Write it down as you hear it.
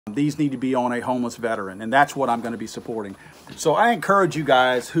These need to be on a homeless veteran, and that's what I'm going to be supporting. So I encourage you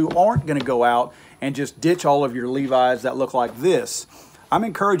guys who aren't going to go out and just ditch all of your Levi's that look like this. I'm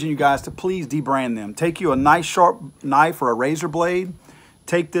encouraging you guys to please debrand them. Take you a nice sharp knife or a razor blade,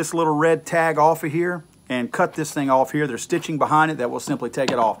 take this little red tag off of here, and cut this thing off here. There's stitching behind it that will simply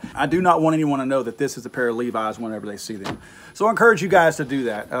take it off. I do not want anyone to know that this is a pair of Levi's whenever they see them. So I encourage you guys to do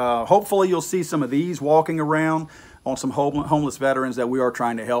that. Hopefully you'll see some of these walking around on some homeless veterans that we are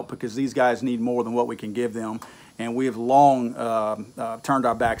trying to help, because these guys need more than what we can give them. And we have long turned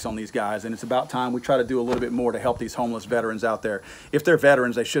our backs on these guys, and it's about time we try to do a little bit more to help these homeless veterans out there. If they're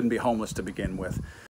veterans, they shouldn't be homeless to begin with.